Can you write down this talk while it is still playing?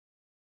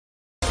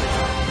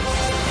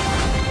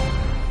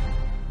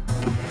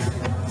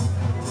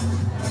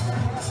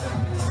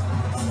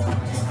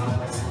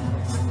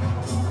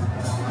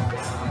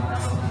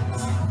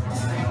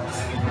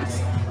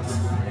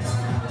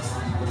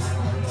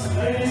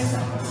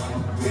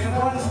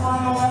the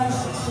final match.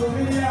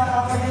 Slovenia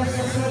up against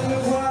the Côte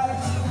d'Ivoire.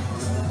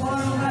 The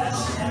final match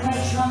in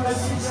match number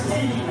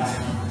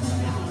 16.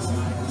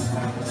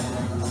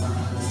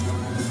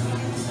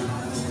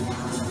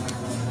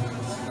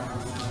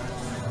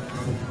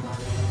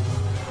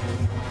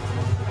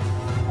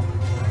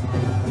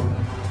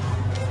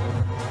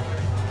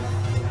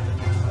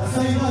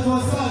 السيدات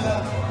والسادة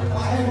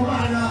رحبوا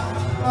معنا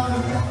طاقم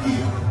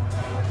التحكيم.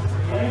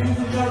 Ladies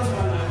and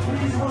gentlemen,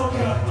 please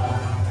welcome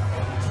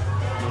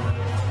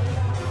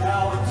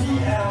our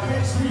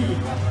next team.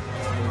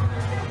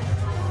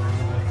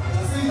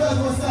 السيدات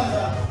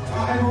والسادة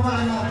رحبوا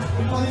معنا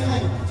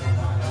بالفريقين.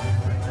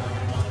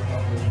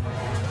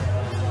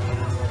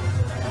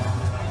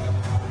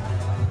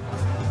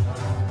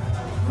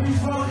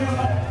 Please welcome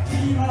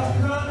team of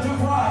Côte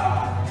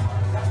d'Ivoire.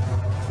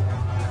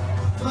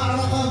 مع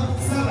رقم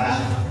 7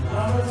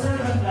 Number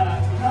 7,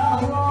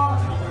 Gnahore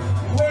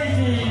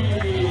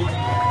GUEDE.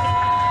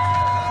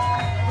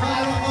 مع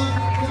رقم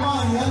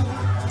 8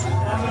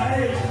 Number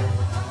 8,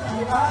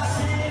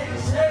 KOUASSI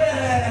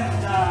Severin.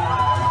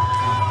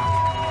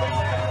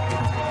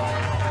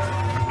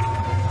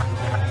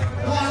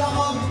 مع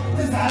رقم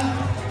 9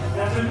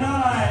 Number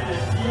 9,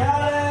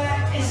 DIARRA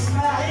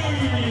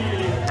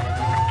Ismael.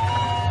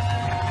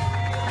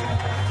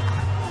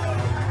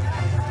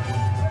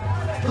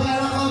 مع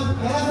رقم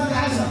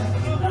 13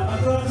 Number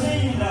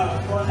 13,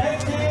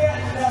 KONATE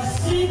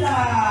Lassina.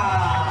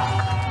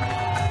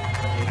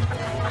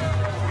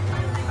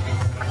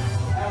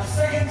 Our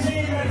second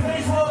team,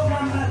 please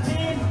welcome the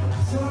team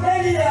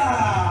Slovenia.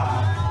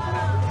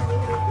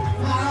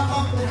 مع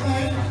رقم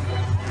 2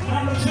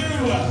 Number 2,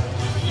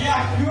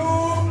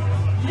 Jakob.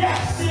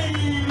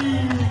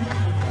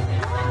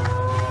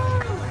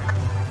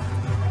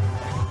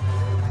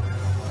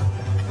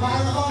 مع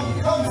رقم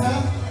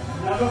 5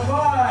 Number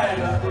 5,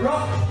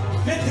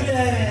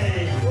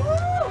 VIDRIH.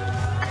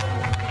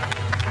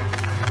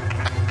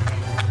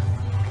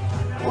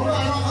 ومع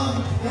رقم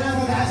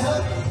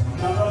 13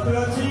 Number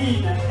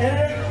 13,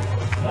 Erik.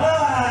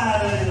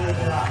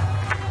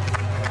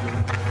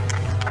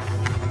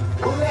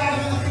 واللاعب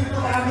الاخير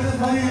طبعا من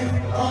الفريق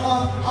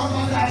رقم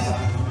 14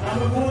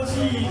 Number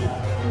 14,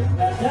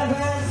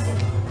 Matevz.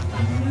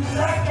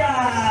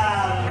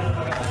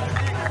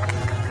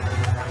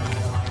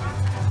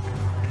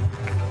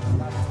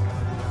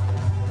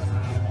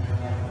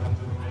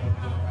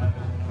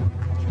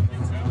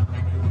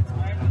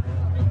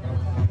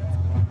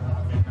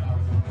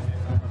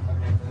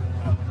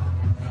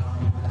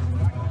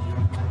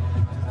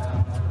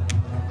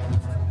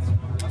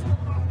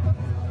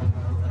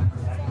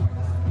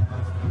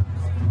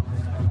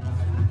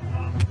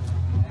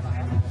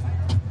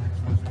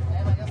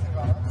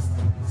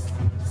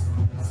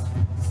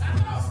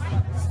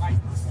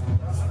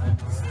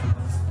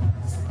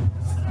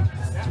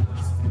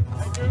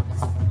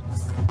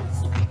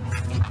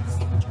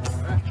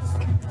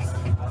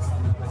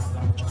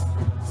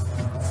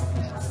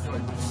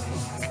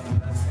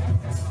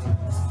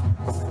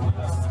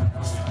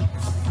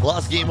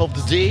 Last game of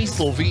the day,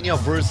 Slovenia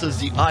versus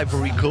the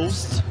Ivory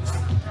Coast.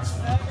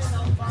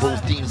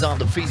 Both teams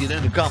undefeated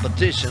in the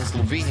competition.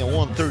 Slovenia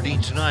won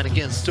 13-9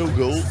 against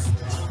Togo.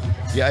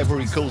 The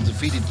Ivory Coast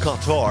defeated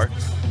Qatar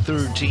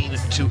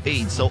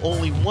 13-8. So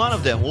only one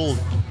of them will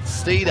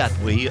stay that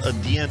way at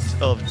the end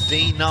of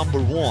day number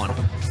 1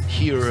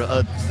 here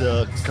at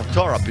the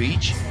Qatar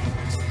beach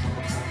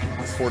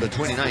for the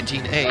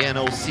 2019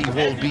 ANOC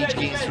World Beach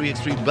Games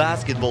 3x3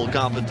 basketball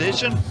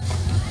competition.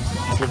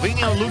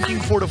 Slovenia looking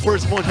for the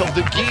first point of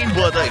the game,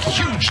 but a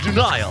huge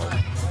denial.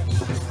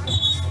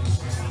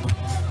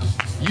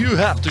 You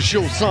have to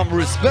show some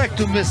respect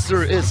to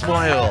Mr.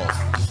 Ismael.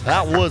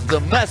 That was the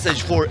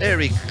message for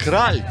Erik,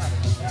 KRALJ,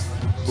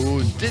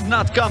 who did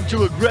not come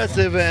too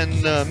aggressive,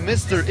 and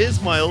Mr.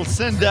 Ismael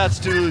sent that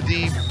to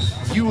the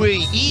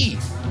UAE.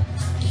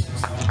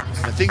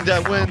 I think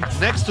that went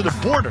next to the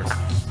border.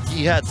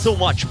 He had so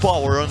much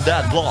power on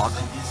that block.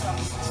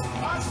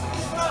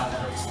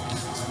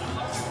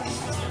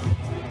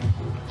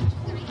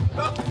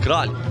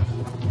 KRALJ.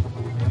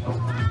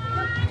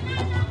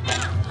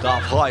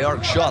 Tough high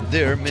arc shot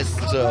there, missed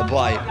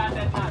by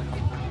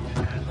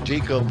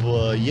Jakob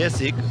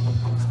JESIH.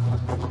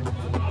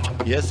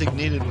 JESIH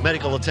needed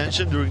medical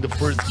attention during the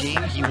first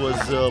game. He was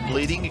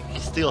bleeding. He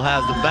still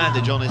has the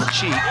bandage on his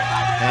cheek.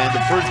 And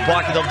the first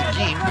bucket of the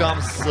game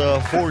comes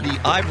for the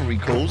Ivory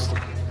Coast.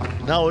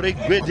 Now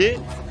GUEDE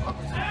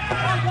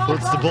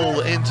puts the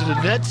ball into the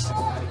net.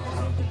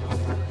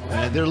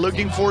 And they're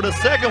looking for the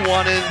second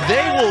one, and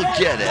they will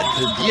get it.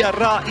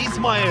 DIARRA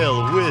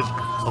Ismael with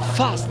a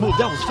fast move.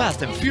 That was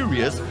fast and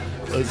furious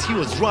as he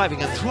was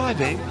driving and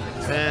thriving.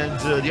 And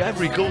the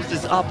Ivory Coast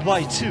is up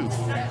by 2.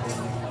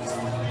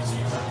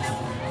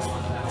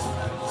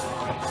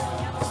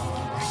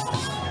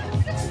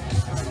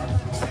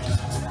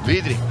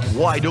 VIDRIH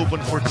wide open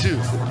for 2.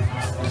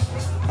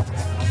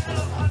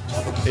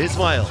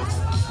 Ismael.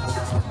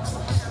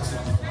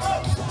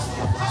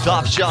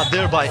 Tough shot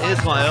there by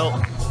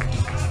Ismael.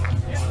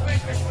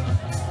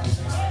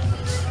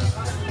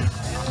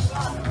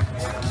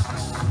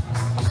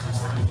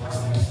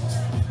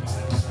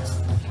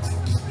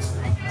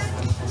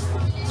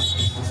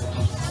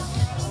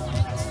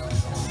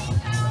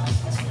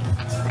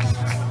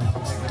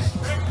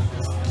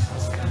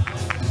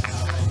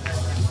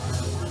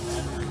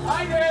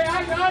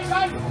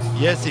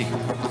 JESIH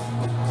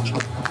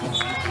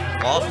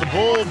off the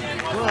ball,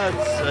 but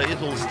it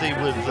will stay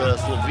with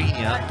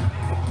Slovenia.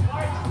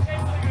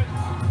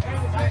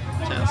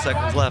 10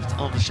 seconds left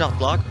on the shot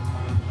clock.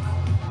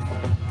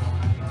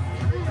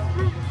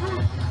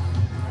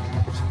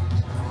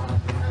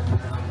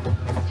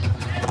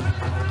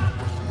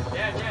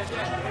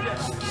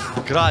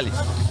 KRALJ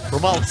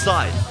from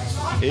outside.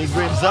 It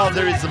brings out,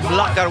 there is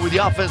MLAKAR with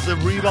the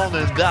offensive rebound,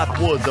 and that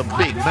was a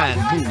big man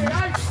move.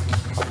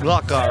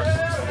 MLAKAR,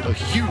 a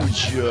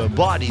huge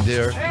body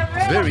there,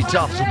 very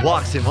tough to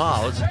box him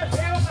out.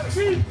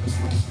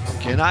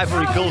 Can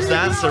Ivory Coast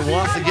answer?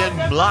 Once again,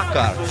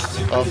 MLAKAR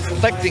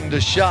affecting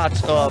the shot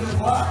of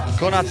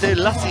KONATE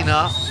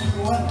Lassina,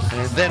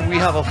 and then we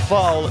have a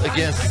foul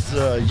against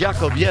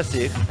Jakob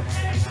JESIH.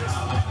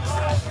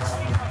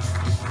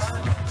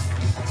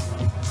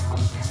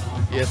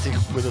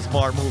 JESIH with a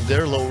smart move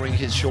there, lowering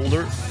his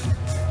shoulder,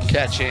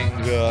 catching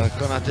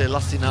KONATE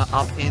Lassina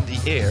up in the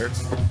air,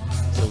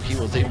 so he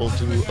was able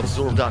to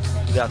absorb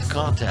that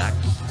contact.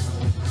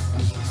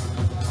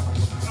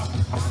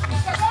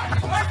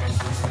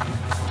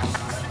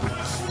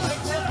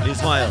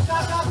 Ismael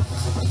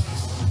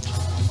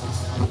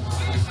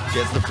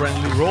gets the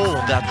friendly roll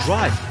on that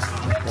drive.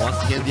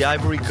 Once again, the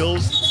Ivory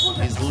Coast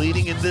is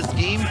leading in this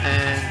game,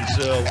 and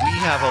we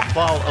have a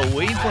foul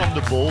away from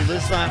the ball,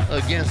 this time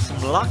against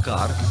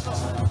MLAKAR.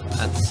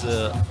 That's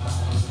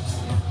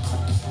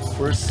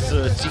first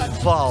team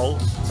foul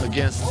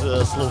against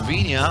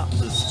Slovenia.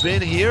 The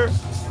spin here,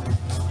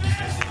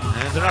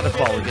 and another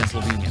foul against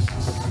Slovenia.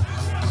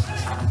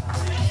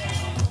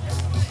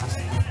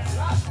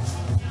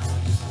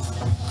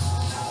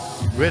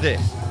 GUEDE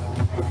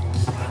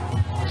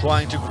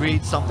trying to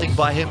create something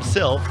by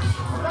himself.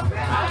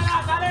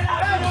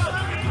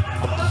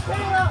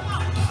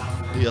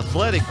 The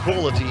athletic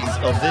qualities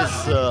of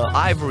this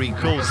Ivory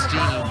Coast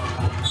team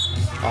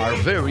are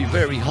very,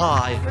 very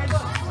high,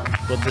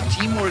 but the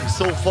teamwork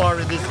so far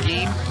in this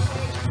game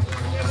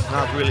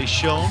not really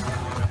shown.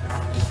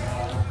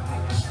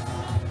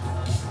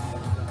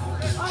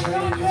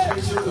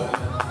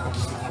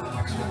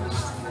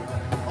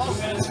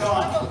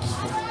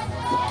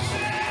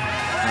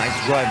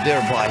 Nice drive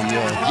there by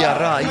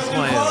DIARRA.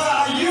 Ismael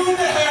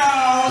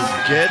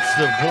gets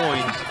the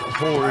point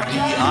for the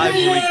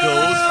Ivory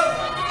Coast.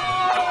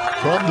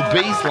 From the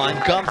baseline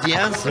comes the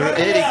answer,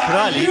 Erik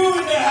KRALJ.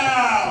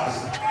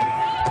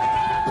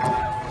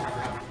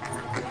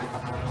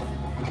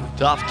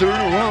 Tough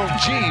turnaround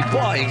G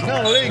by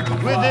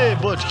GUEDE,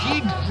 but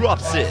he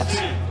drops it.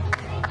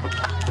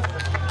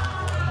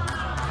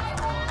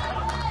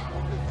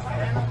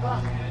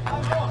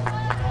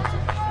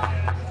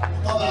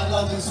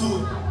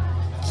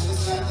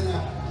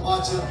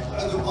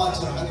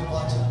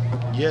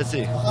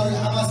 JESIH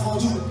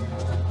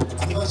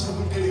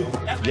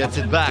gets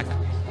it back.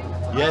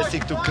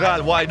 JESIH to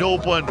KRALJ, wide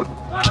open,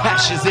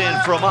 cashes in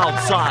from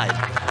outside.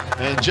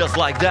 And just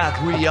like that,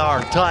 we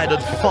are tied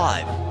at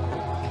 5.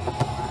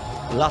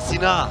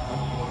 Lassina,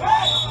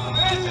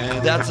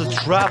 and that's a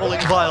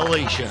traveling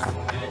violation.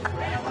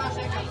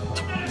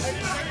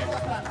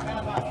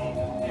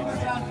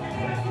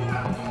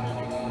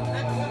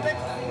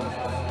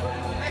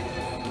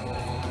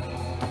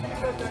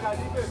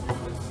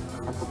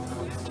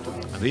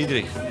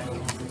 VIDRIH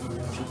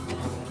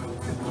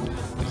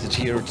gives it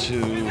here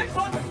to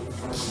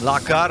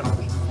MLAKAR.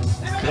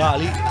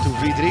 KRALJ to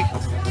VIDRIH.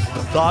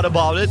 Thought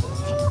about it.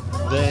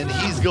 Then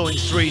he's going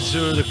straight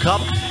to the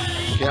cup.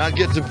 Cannot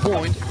get the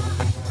point.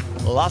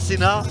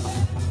 Lassina.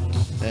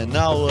 And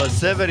now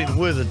Severin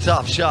with a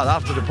tough shot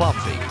after the pump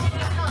fake.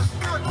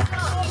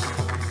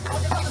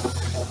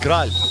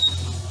 KRALJ.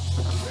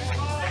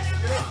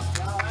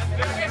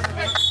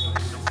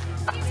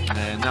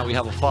 And now we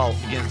have a foul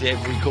against the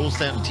Ivory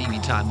Coast and a TV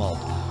timeout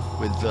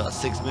with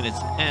 6 minutes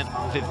and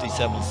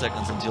 57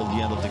 seconds until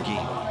the end of the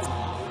game.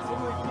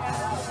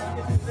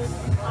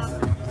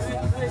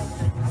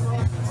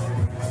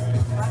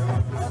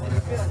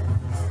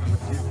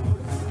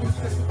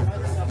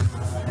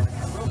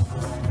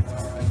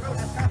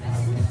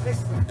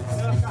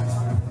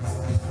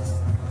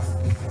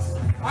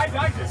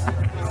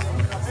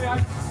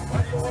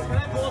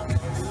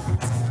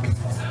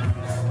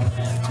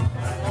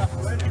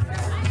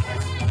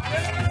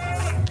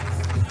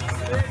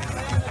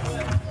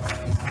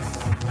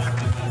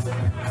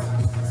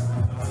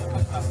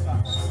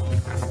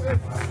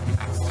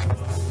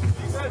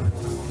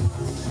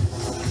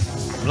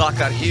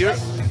 MLAKAR here.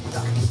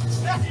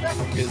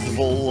 Gets the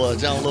ball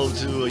down low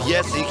to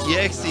JESIH.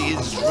 JESIH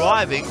is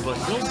driving, but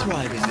no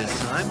driving this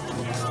time.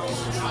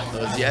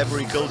 The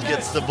Ivory Coast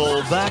gets the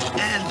ball back,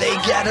 and they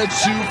get a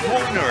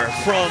two-pointer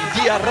from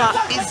DIARRA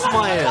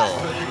Ismael,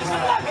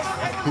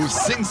 who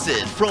sinks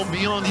it from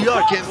beyond the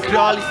arc, and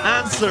KRALJ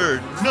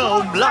answered.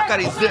 No, MLAKAR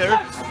is there.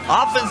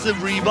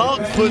 Offensive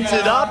rebound, puts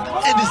it up,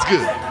 and it's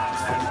good.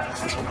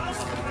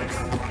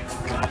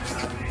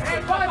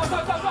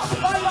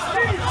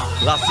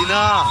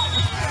 Lassina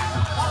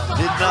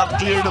did not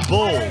clear the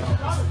ball.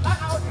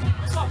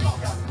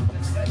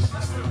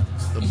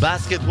 The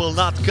basket will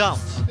not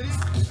count.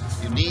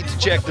 You need to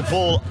check the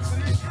ball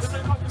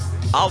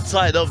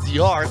outside of the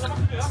arc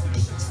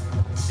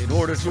in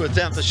order to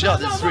attempt a shot.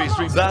 This is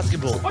 3-3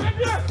 basketball.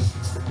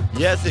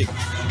 JESIH,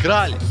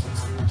 KRALJ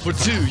for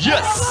 2,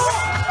 yes!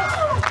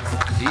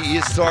 He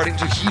is starting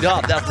to heat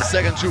up. That's the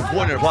second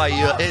two-pointer by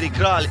Erik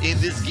KRALJ in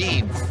this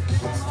game.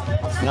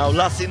 Now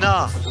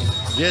Lassina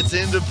gets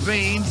in the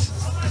paint.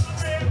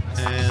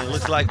 And it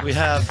looks like we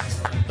have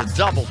a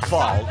double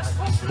foul.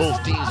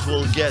 Both teams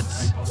will get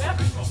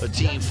a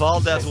team foul.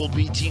 That will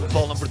be team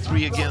foul number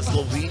 3 against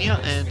Slovenia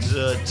and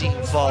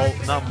team foul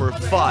number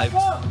 5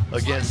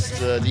 against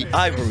the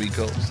Ivory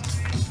Coast.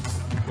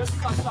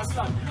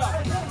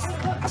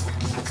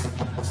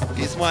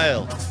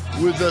 Ismael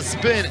with the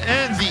spin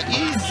and the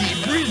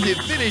easy breezy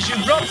finish.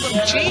 You dropped some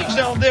change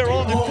down there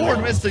on the court,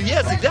 Mr.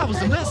 JESIH. That was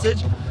the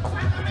message.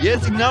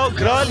 JESIH now,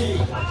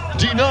 KRALJ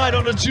denied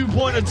on a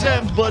two-point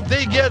attempt, but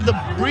they get the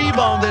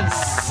rebound and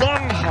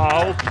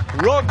somehow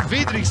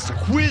VIDRIH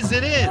squeeze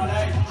it in.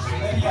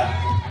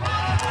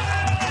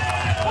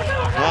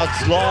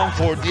 Not long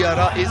for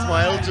DIARRA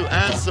Ismael to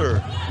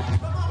answer.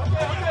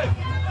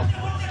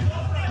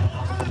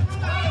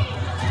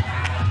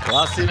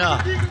 Lassina.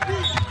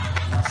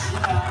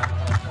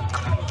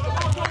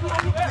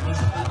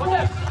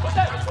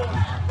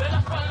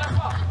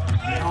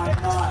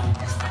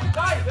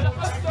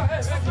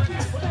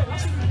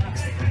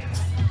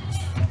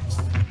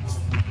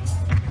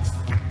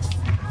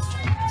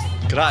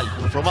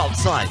 KRALJ from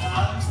outside.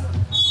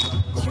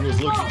 He was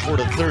looking for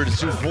the third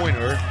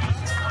two-pointer.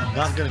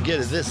 Not gonna get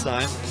it this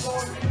time.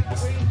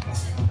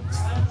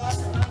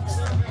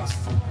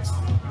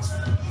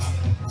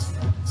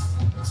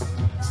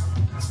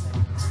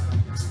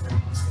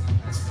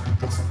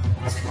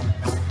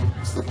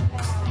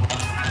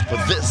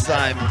 But this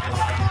time,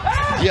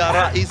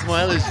 DIARRA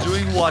Ismael is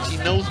doing what he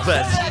knows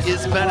best. He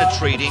is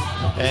penetrating,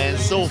 and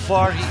so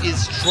far he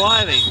is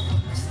driving,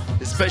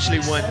 especially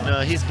when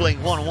he's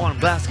playing one-on-one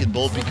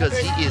basketball, because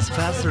he is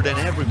faster than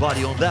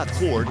everybody on that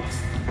court,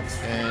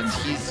 and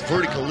his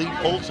vertical leap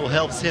also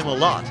helps him a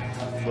lot.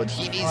 But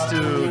he needs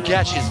to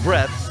catch his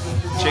breath,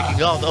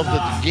 checking out of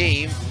the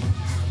game.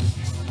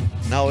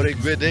 Now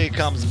GUEDE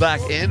comes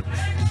back in.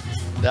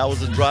 That was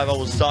the drive I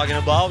was talking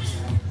about.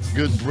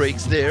 Good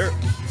breaks there.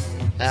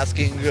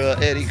 Asking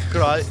Erik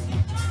KRALJ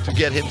to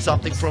get him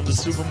something from the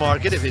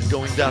supermarket if he's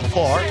going that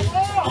far.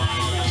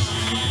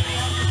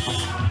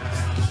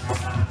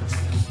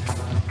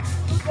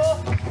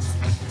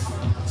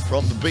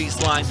 From the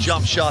baseline,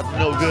 jump shot,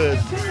 no good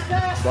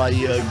by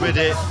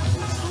GUEDE.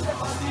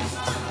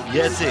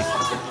 JESIH,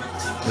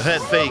 the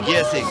head fake,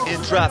 JESIH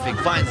in traffic,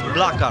 finds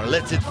MLAKAR,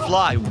 lets it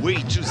fly, way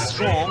too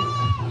strong.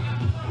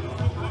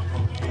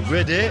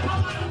 GUEDE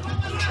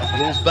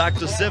goes back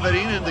to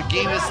Severin, and the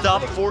game is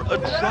stopped for a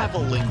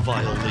traveling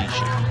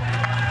violation.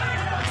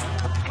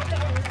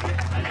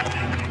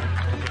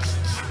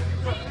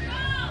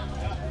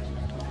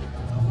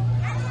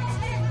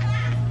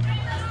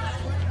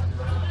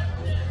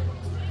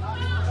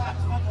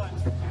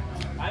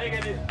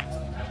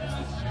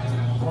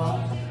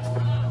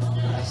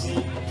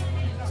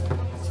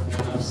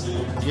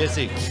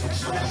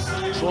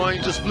 JESIH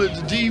trying to split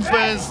the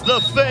defense, the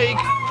fake,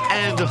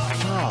 and the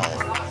foul.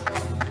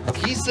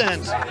 He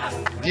sent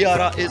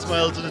DIARRA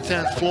Ismael to the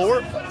 10th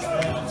floor.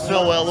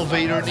 No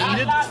elevator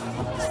needed.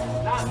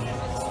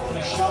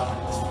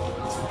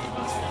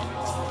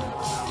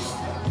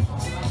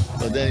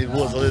 But then it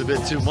was a little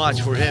bit too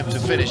much for him to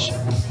finish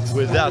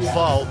with that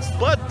foul.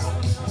 But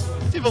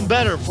it's even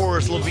better for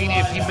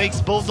Slovenia if he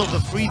makes both of the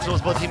free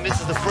throws, but he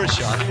misses the first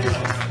shot.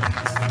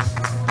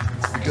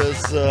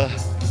 Because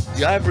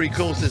the Ivory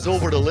Coast is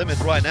over the limit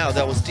right now.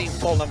 That was team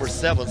foul number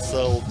 7,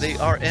 so they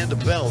are in the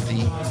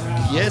penalty.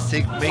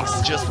 JESIH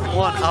makes just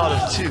 1 out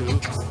of 2,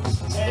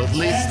 at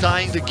least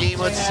tying the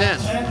game at 10.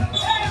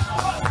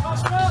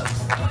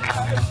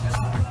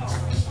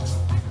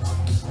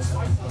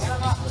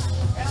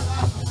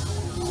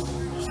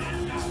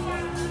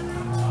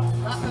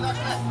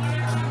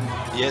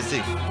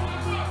 JESIH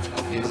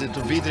gives it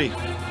to VIDRIH.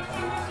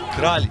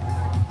 KRALJ.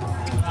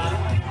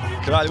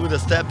 KRALJ with a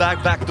step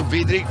back to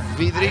VIDRIH.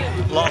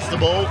 VIDRIH lost the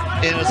ball,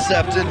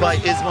 intercepted by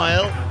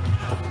Ismael.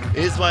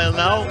 Ismael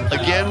now,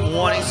 again,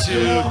 wanting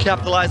to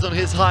capitalize on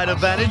his height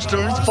advantage,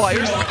 turns,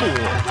 fires, scores.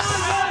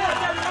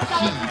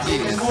 He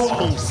is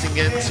posting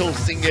and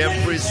toasting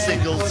every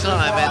single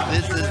time, and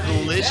this is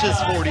delicious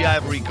for the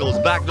Ivory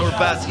Coast. Backdoor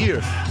pass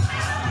here.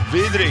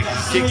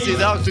 VIDRIH kicks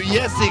it out to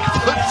JESIH,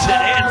 puts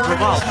it in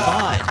from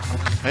outside.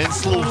 And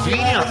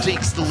Slovenia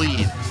takes the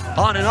lead.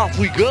 On and off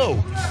we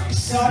go.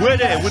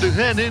 GUEDE with a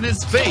hand in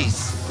his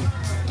face.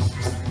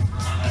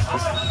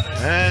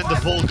 And the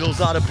ball goes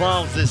out of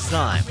bounds this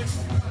time.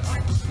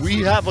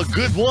 We have a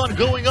good one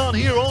going on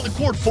here on the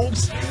court,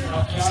 folks.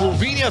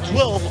 Slovenia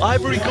 12,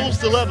 Ivory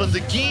Coast 11. The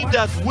game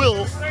that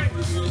will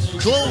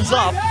close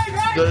up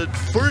the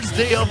first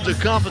day of the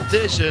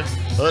competition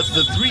at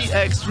the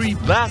 3x3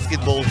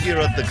 basketball here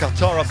at the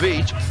Qatar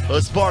Beach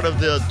as part of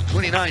the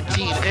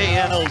 2019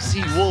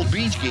 ANOC World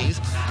Beach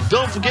Games.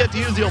 Don't forget to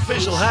use the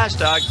official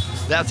hashtag.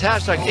 That's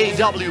hashtag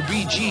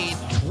AWBG20.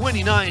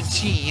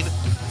 2019.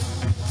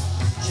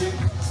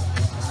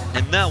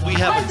 And now we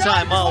have a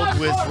timeout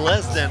with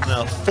less than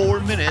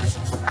 4 minutes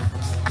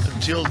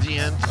until the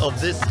end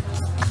of this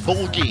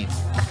ball game.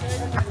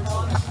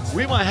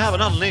 We might have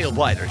another nail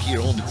biter here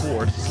on the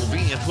court.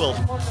 Slovenia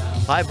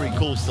 12, Ivory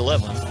Coast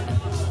 11.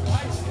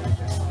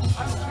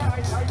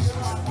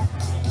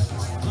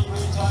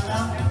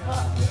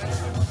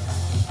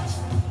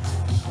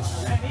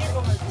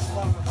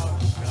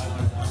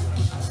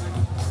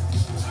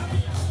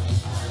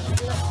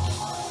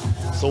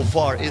 So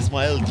far,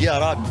 Ismael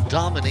DIARRA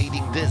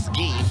dominating this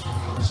game.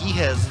 He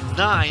has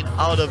 9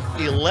 out of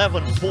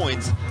 11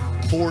 points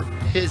for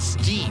his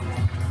team.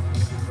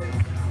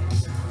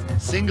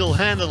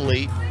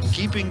 Single-handedly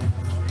keeping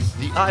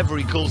the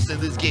Ivory Coast in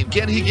this game.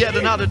 Can he get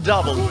another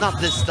double? Not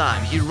this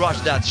time. He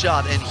rushed that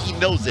shot and he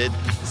knows it,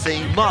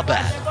 saying, my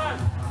bad.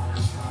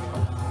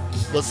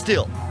 But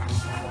still,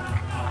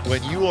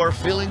 when you are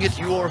feeling it,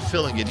 you are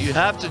feeling it. You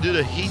have to do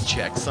the heat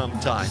check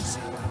sometimes.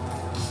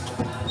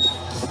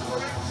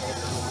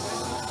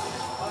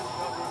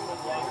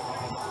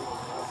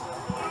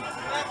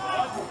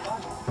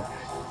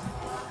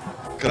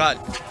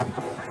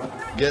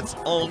 KRALJ gets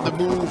on the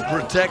move,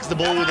 protects the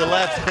ball with the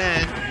left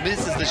hand,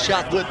 misses the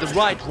shot with the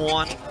right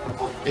one.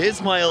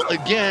 Ismael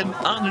again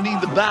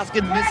underneath the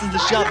basket, misses the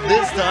shot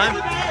this time.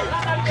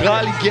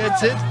 KRALJ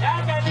gets it.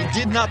 He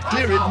did not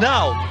clear it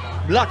now.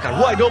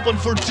 MLAKAR wide open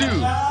for 2.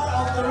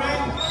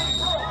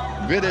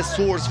 GUEDE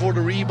source for the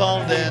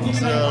rebound, and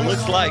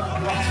looks like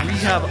we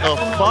have a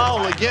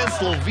foul against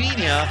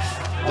Slovenia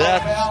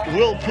that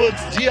will put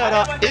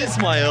DIARRA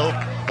Ismael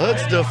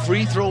at the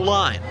free throw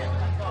line.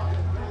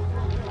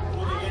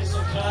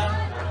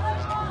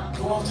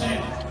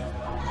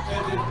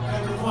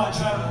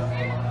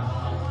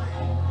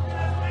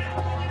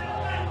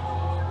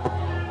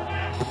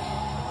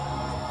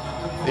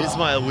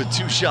 Ismael with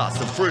 2 shots.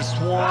 The first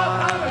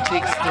one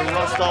takes the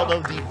rust out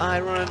of the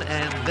iron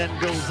and then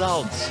goes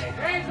out.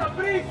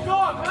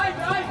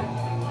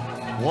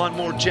 One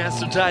more chance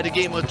to tie the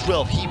game at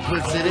 12. He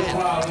puts it in.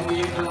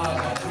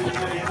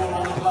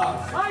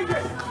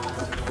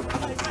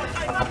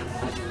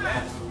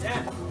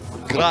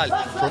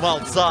 KRALJ from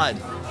outside.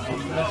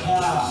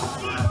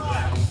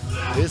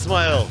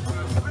 Ismael,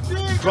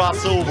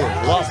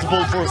 crossover, lost the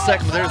ball for a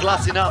second, but there's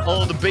Lassina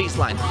on the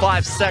baseline.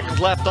 5 seconds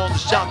left on the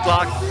shot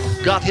clock,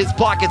 got his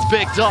pockets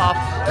picked off,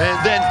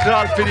 and then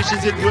KRALJ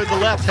finishes it with a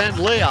left-hand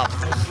layup.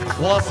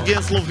 Once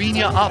again,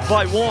 Slovenia up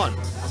by 1.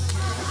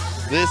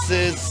 This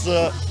is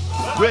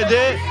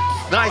GUEDE,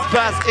 nice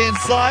pass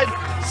inside.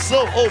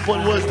 So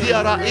open was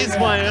DIARRA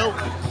Ismael,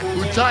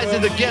 who ties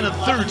it again at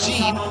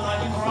 13.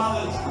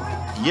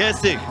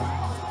 JESIH.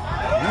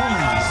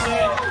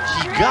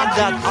 He got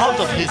that out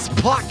of his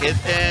pocket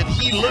and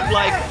he looked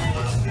like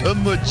a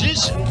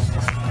magician.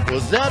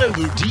 Was that a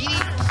Houdini?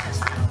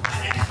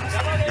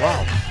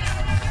 Wow.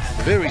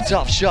 Very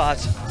tough shot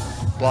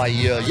by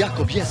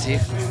Jakob JESIH.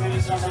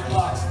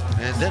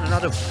 And then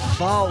another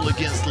foul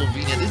against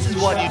Slovenia. This is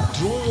what you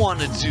don't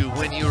want to do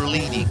when you're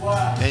leading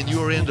and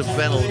you're in the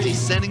penalty.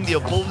 Sending the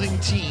opposing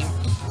team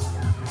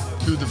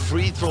to the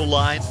free throw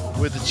line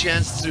with a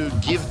chance to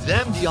give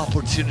them the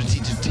opportunity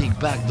to take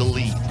back the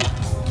lead.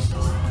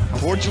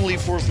 Fortunately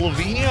for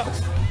Slovenia,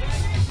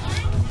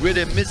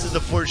 GUEDE misses the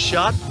first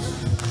shot.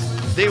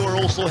 They were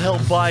also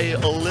helped by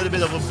a little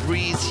bit of a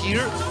breeze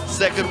here.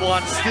 Second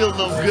one still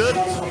no good,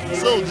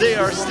 so they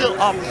are still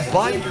up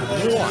by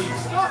 1.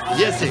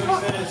 JESIH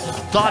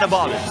thought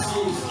about it,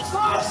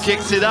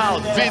 kicks it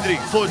out.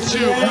 VIDRIH for 2,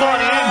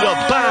 money in the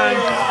bank.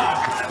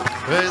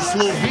 And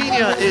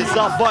Slovenia is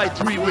up by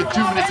 3 with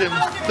 2 minutes and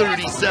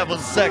 37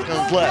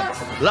 seconds left.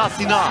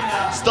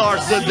 Lassina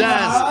starts the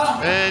dance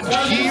and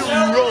he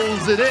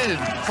rolls it in.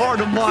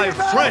 Pardon my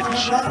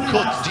French,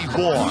 Côte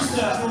d'Ivoire.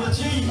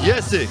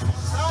 JESIH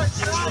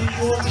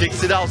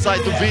kicks it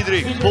outside to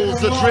VIDRIH, pulls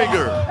the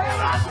trigger.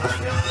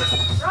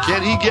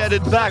 Can he get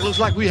it back? Looks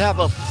like we have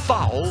a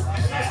foul.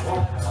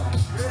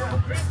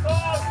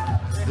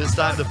 This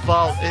time the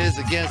foul is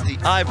against the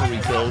Ivory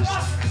Coast.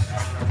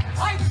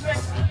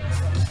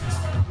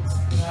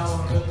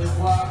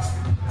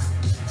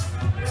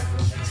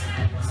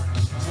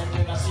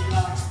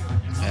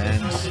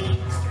 And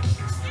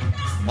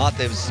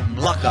Matevz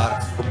MLAKAR,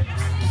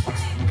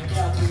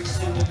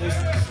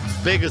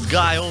 biggest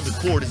guy on the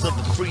court, is at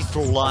the free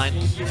throw line.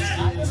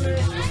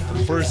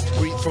 First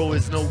free throw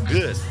is no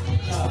good.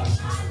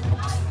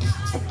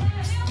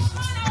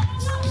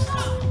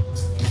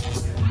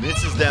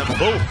 Misses them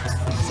both.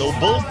 So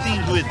both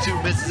teams with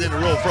 2 misses in a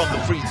row from the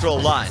free throw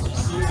line.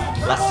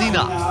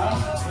 Lassina,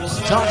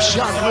 tough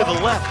shot with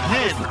the left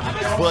hand,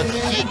 but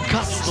he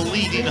cuts the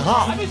lead in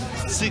half.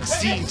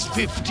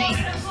 16-15.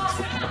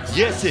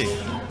 JESIH.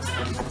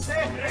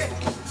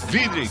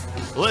 VIDRIH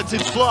lets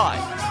it fly.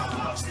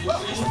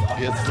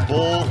 Gets the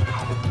ball.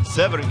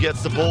 Severin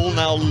gets the ball,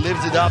 now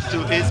lifts it up to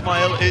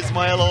Ismael.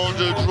 Ismael on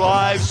the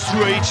drive,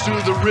 straight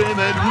to the rim,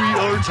 and we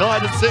are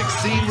tied at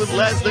 16 with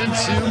less than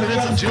 2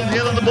 minutes until the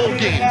end of the ball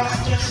game.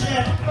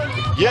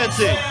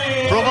 JESIH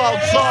from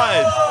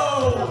outside.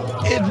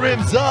 It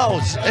rims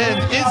out, and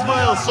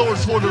Ismael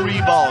soars for the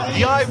rebound.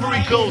 The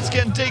Ivory Coast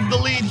can take the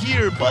lead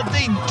here, but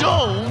they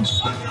don't,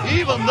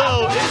 even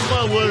though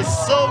Ismael was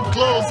so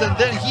close, and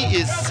then he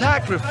is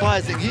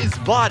sacrificing his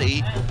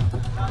body,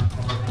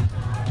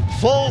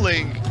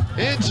 falling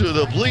into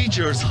the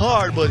bleachers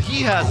hard, but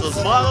he has a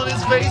smile on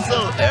his face,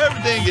 so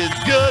everything is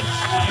good.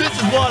 This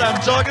is what I'm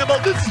talking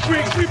about. This is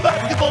 3x3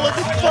 basketball at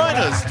its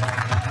finest.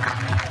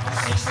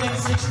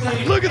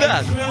 16-16. Look at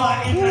that.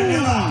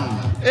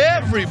 Ooh.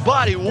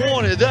 Everybody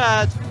wanted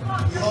that.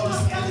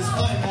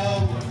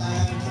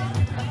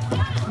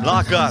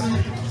 MLAKAR.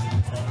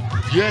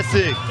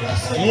 JESIH.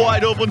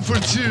 Wide open for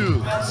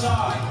 2.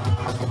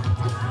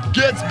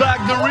 Gets back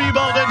the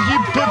rebound and he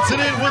puts it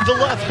in with the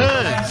left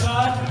hand.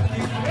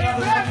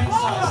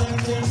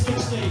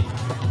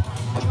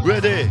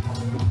 GUEDE.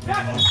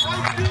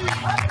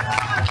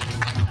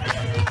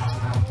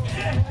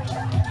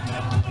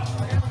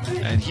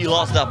 And he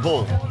lost that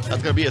ball.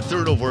 That's going to be a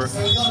turnover.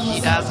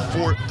 He asked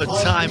for a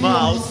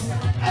timeout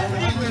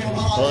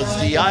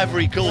because the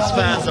Ivory Coast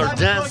fans are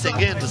dancing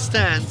in the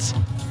stands.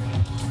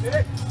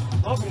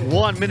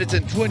 1 minute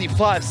and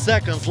 25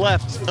 seconds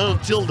left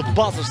until the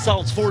buzzer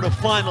sounds for the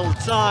final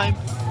time.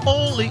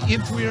 Only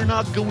if we are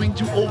not going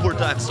to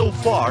overtime. So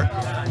far,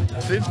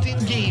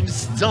 15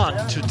 games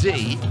done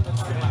today.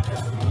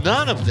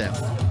 None of them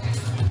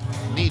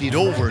needed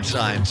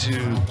overtime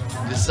to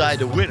decide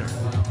the winner.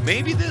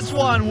 Maybe this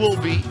one will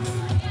be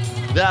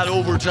that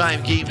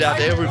overtime game that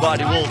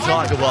everybody will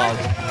talk about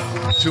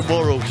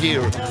tomorrow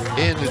here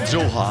in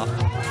Doha.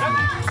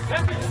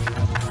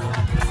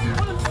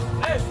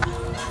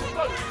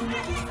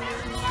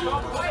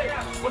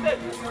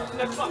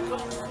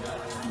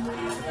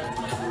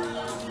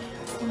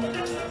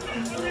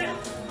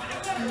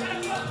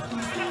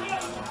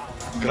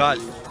 KRALJ.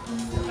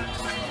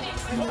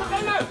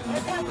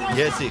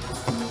 JESIH.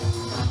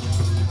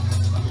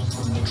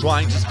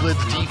 Trying to split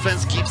the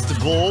defense, keeps the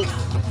ball.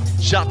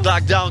 Shot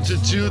back down to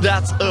 2,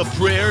 that's a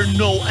prayer,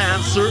 no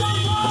answer.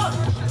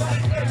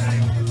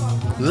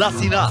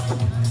 Lassina.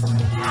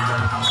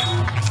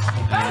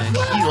 And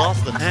he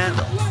lost the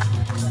handle.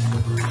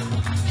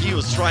 He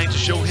was trying to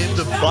show him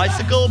the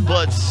bicycle,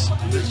 but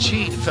the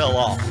chain fell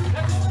off.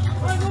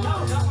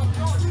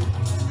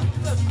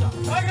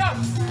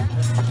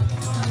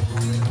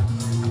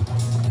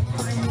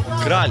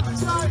 KRALJ.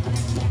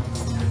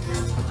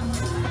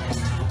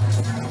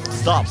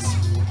 Stops.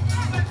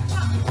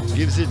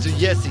 Gives it to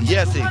JESIH.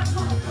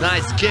 JESIH.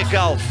 Nice kick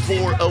out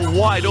for a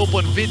wide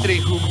open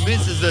VIDRIH who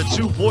misses the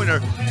 2-pointer.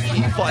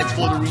 He fights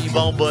for the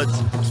rebound, but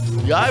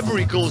the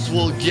Ivory Coast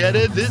will get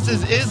it. This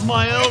is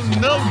Ismael.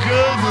 No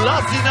good.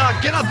 Lassina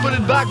cannot put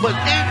it back, but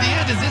in the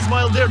end, is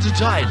Ismael there to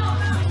tie it?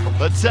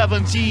 But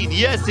 17.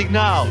 JESIH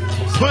now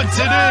puts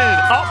it in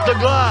off the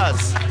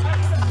glass.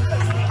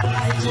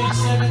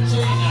 18-17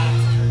 now.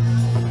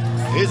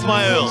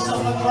 Ismael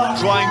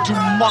trying to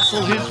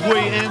muscle his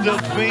way in the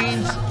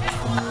paint.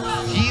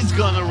 He's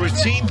gonna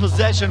retain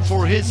possession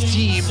for his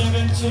team.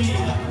 17.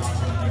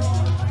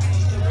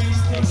 The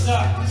breeze picks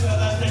up, so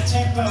that's the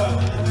tempo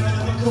in the middle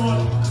of the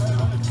court.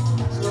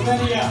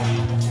 Slovenia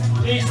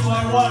leads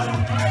by 1.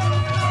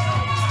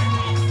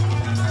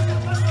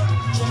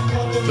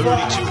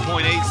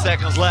 32.8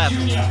 seconds left.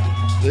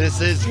 This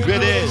is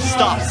GUEDE.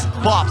 Stops,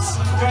 pops,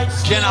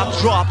 cannot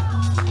drop.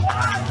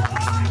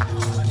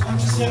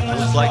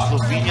 Looks like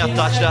Slovenia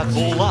touched that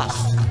ball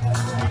last.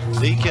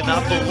 They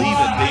cannot believe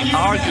it. They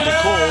argue the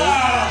call.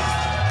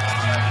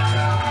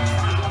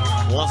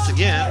 Once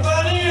again, I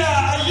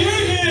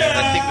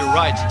think they're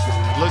right.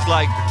 It looks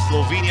like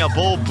Slovenia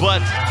ball,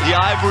 but the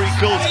Ivory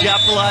Coast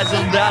capitalized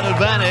on that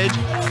advantage.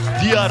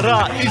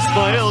 DIARRA,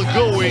 Ismael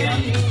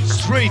going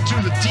straight to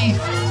the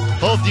teeth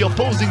of the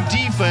opposing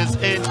defense,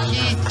 and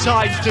he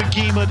ties the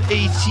game at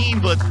 18,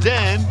 but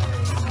then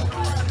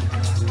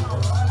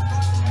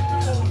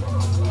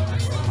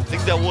I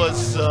think that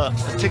was a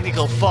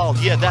technical foul.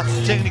 Yeah, that's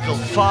a technical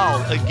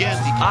foul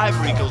against the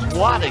Ivory Coast.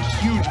 What a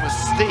huge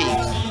mistake,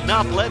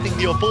 not letting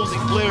the opposing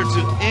player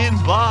to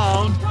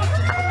inbound.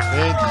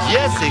 And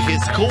JESIH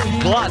is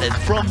cold-blooded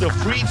from the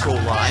free throw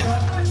line,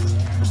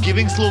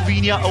 giving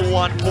Slovenia a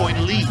 1-point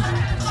lead.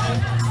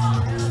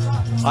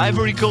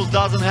 Ivory Coast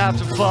doesn't have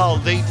to foul.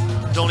 They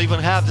don't even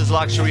have this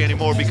luxury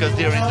anymore because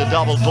they're in the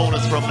double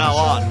bonus from now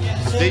on.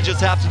 They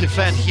just have to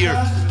defend here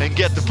and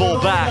get the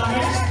ball back.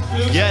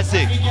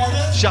 JESIH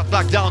shot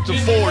back down to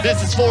 4.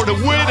 This is for the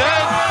win,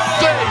 and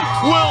they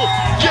will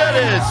get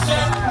it.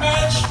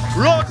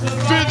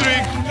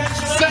 VIDRIH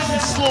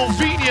sends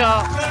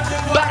Slovenia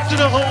back to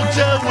the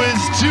hotel with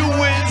 2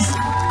 wins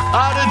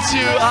out of 2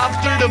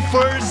 after the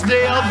first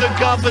day of the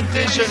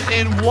competition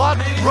in what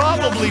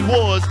probably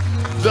was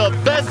the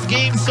best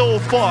game so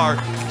far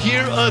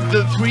here at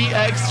the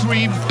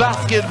 3x3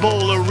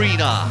 basketball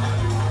arena.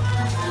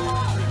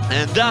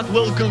 And that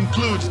will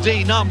conclude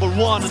day number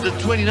 1 of the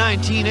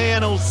 2019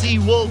 ANOC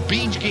World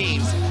Beach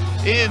Games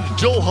in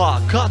Doha,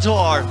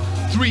 Qatar.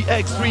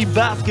 3x3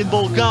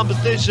 basketball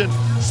competition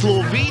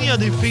Slovenia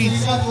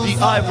defeats the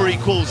Ivory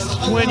Coast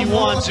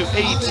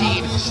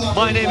 21-18.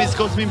 My name is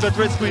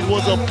Matevz. It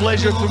was a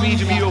pleasure for me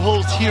to be your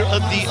host here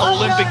at the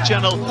Olympic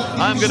Channel.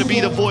 I'm going to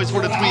be the voice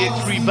for the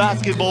 3x3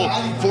 basketball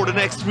for the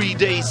next 3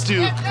 days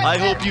too. I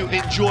hope you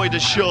enjoyed the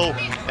show,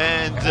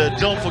 and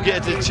don't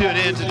forget to tune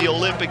in to the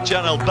Olympic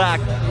Channel back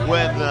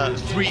when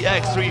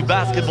 3x3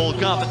 basketball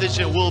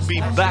competition will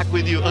be back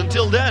with you.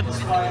 Until then,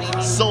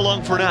 so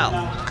long for now.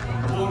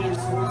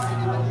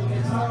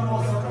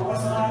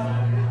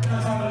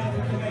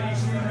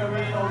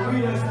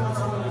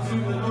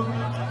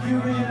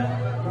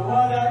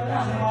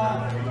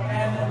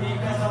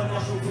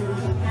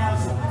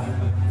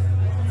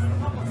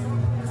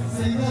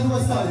 السيدات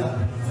والسادة،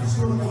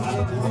 أشكركم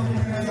على حضوركم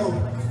اليوم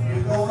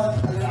لدورة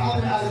الألعاب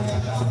العالمية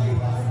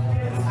الشاطئية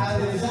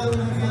اتحاد الرجال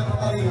الأولمبية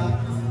القطرية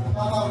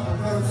قطر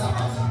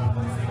 2019.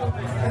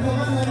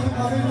 نتمنى أن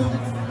تقابلوا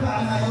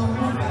معنا يوم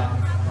ممتع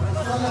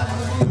ونتطلع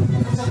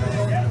لتقديم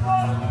مجددا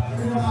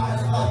في المراحل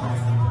القادمة.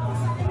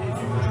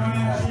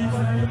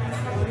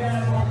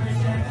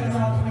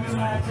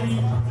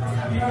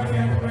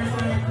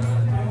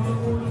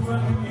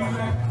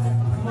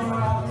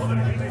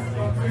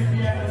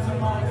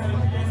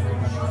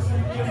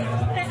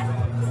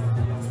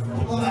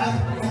 وطبعا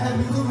نحن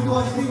بنكون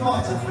متواجدين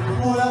معكم في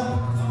البطولة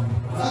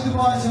والعقد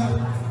مباشر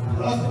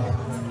والعقد،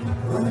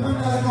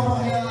 ونتمنى لكم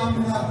رحلة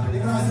آمنة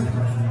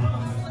لمنازلكم.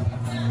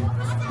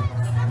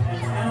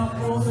 And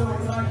also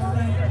would like to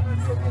thank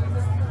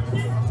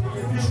the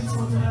officials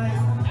for today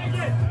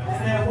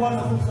and their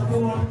wonderful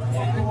support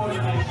and